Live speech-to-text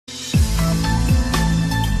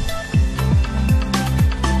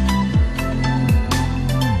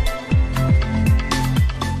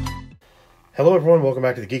Hello everyone, welcome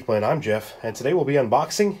back to the Geek Blend. I'm Jeff, and today we'll be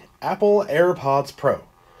unboxing Apple AirPods Pro.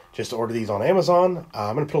 Just ordered these on Amazon.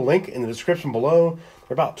 I'm going to put a link in the description below.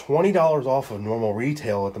 They're about $20 off of normal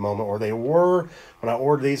retail at the moment, or they were when I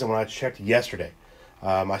ordered these and when I checked yesterday.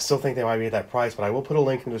 I still think they might be at that price, but I will put a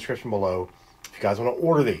link in the description below if you guys want to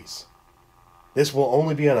order these. This will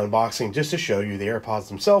only be an unboxing just to show you the AirPods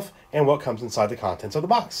themselves and what comes inside the contents of the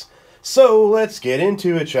box. So let's get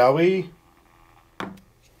into it, shall we?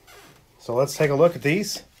 So let's take a look at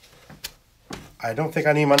these. I don't think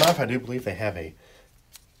I need my knife. I do believe they have a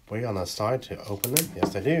way on the side to open them.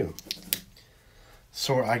 Yes, they do.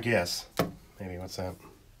 So I guess, maybe what's that?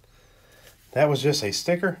 That was just a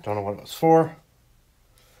sticker. Don't know what it was for.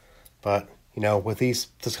 But, you know, with this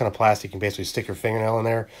kind of plastic, you can basically stick your fingernail in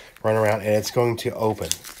there, run around, and it's going to open.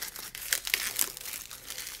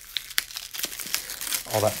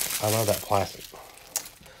 I love that plastic.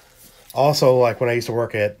 Also, like when I used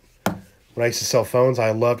to sell phones,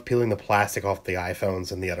 I loved peeling the plastic off the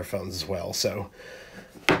iPhones and the other phones as well. So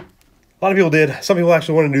a lot of people did. Some people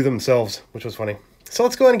actually wanted to do them themselves, which was funny. So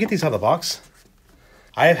let's go ahead and get these out of the box.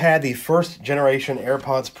 I have had the first generation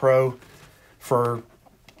AirPods Pro for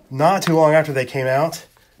not too long after they came out,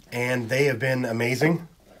 and they have been amazing.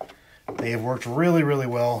 They have worked really, really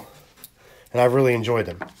well, and I've really enjoyed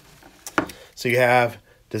them. So you have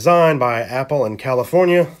designed by Apple in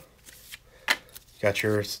California. Got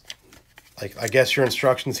your, I guess your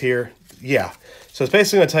instructions here. Yeah. So it's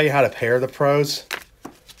basically going to tell you how to pair the Pros.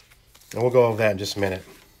 And we'll go over that in just a minute.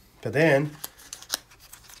 But then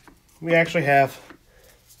we actually have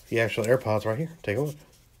the actual AirPods right here. Take a look.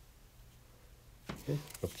 Okay.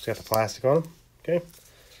 It's got the plastic on them. Okay.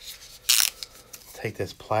 Take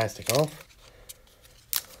this plastic off.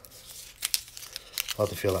 Love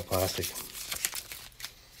to feel that plastic.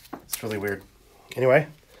 It's really weird. Anyway,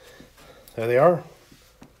 there they are.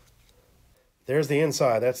 There's the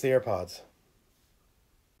inside. That's the AirPods.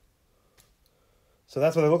 So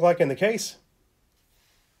that's what they look like in the case.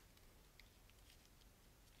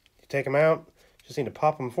 You take them out. Just need to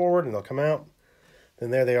pop them forward and they'll come out.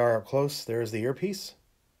 Then there they are up close. There's the earpiece.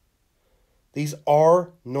 These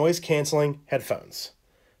are noise canceling headphones.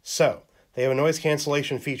 So they have a noise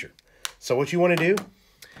cancellation feature. So what you want to do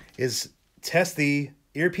is test the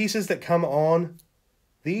earpieces that come on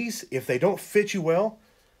these. If they don't fit you well,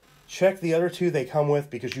 check the other two they come with,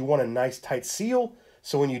 because you want a nice tight seal,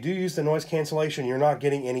 so when you do use the noise cancellation, you're not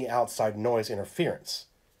getting any outside noise interference.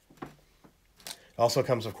 It also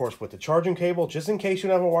comes, of course, with the charging cable, just in case you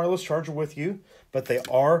don't have a wireless charger with you, but they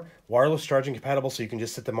are wireless charging compatible, so you can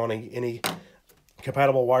just sit them on any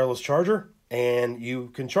compatible wireless charger, and you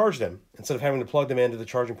can charge them instead of having to plug them into the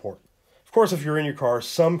charging port. Of course, if you're in your car,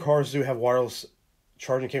 some cars do have wireless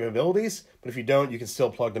charging capabilities, but if you don't, you can still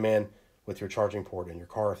plug them in with your charging port in your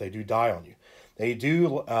car if they do die on you. They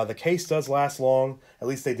do, the case does last long, at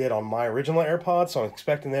least they did on my original AirPods, so I'm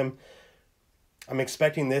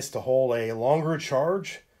expecting this to hold a longer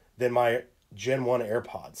charge than my Gen 1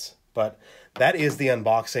 AirPods. But that is the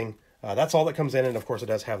unboxing. That's all that comes in, and of course it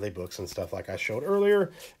does have the books and stuff like I showed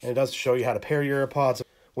earlier, and it does show you how to pair your AirPods.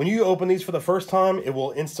 When you open these for the first time, it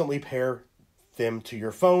will instantly pair them to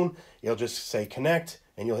your phone. It'll just say connect,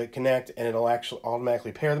 and you'll hit connect, and it'll actually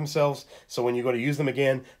automatically pair themselves. So when you go to use them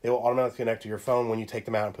again, they will automatically connect to your phone when you take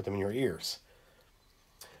them out and put them in your ears.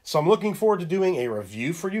 So I'm looking forward to doing a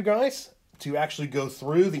review for you guys to actually go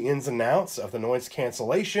through the ins and outs of the noise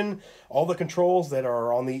cancellation, all the controls that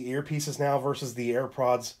are on the earpieces now versus the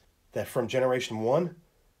AirPods that from Generation 1,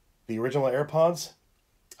 the original AirPods.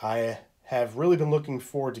 I have really been looking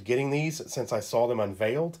forward to getting these since I saw them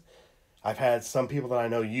unveiled. I've had some people that I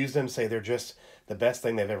know use them, say they're just the best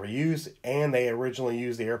thing they've ever used, and they originally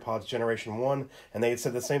used the AirPods Generation 1, and they had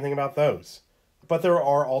said the same thing about those. But there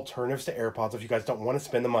are alternatives to AirPods if you guys don't want to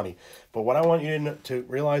spend the money. But what I want you to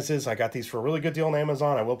realize is I got these for a really good deal on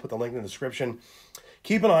Amazon. I will put the link in the description.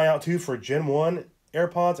 Keep an eye out, too, for Gen 1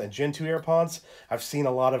 AirPods and Gen 2 AirPods. I've seen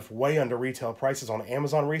a lot of way under retail prices on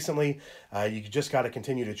Amazon recently. You just got to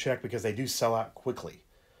continue to check because they do sell out quickly.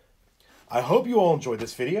 I hope you all enjoyed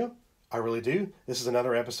this video. I really do. This is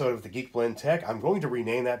another episode of the Geek Blend Tech. I'm going to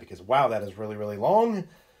rename that because, wow, that is really, really long.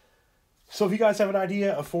 So if you guys have an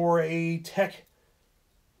idea for a tech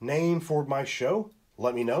name for my show,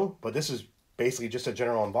 let me know. But this is basically just a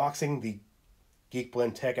general unboxing. The Geek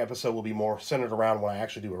Blend Tech episode will be more centered around when I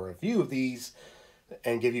actually do a review of these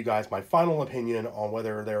and give you guys my final opinion on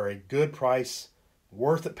whether they're a good price,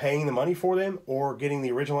 worth paying the money for them, or getting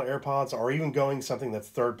the original AirPods, or even going something that's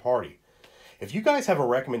third party. If you guys have a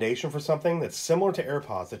recommendation for something that's similar to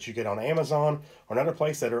AirPods that you get on Amazon or another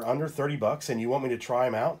place that are under 30 bucks and you want me to try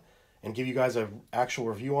them out and give you guys an actual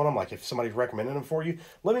review on them, like if somebody's recommending them for you,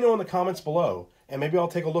 let me know in the comments below, and maybe I'll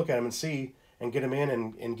take a look at them and see and get them in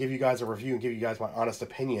and give you guys a review and give you guys my honest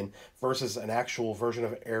opinion versus an actual version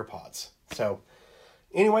of AirPods. So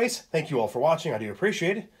anyways, thank you all for watching. I do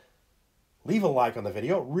appreciate it. Leave a like on the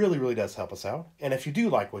video. It really, really does help us out. And if you do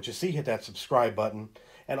like what you see, hit that subscribe button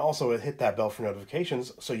and also hit that bell for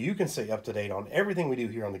notifications so you can stay up to date on everything we do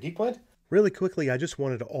here on the Geek Blend. Really quickly, I just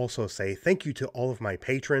wanted to also say thank you to all of my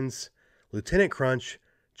patrons, Lieutenant Crunch,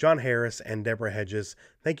 John Harris, and Deborah Hedges.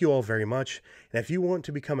 Thank you all very much. And if you want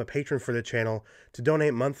to become a patron for the channel, to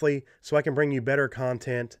donate monthly so I can bring you better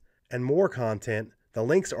content and more content, the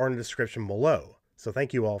links are in the description below. So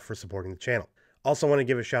thank you all for supporting the channel. Also want to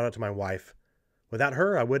give a shout out to my wife. Without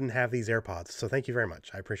her, I wouldn't have these AirPods. So thank you very much.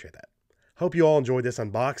 I appreciate that. Hope you all enjoyed this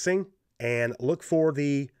unboxing and look for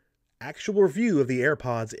the actual review of the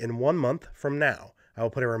AirPods in 1 month from now. I will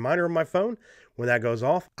put a reminder on my phone. When that goes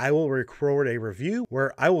off, I will record a review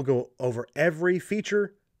where I will go over every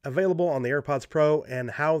feature available on the AirPods Pro and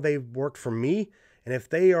how they've worked for me and if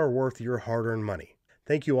they are worth your hard-earned money.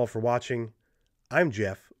 Thank you all for watching. I'm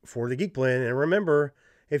Jeff for the Geek Blend, and remember,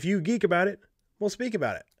 if you geek about it, we'll speak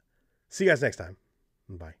about it. See you guys next time.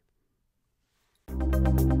 Bye.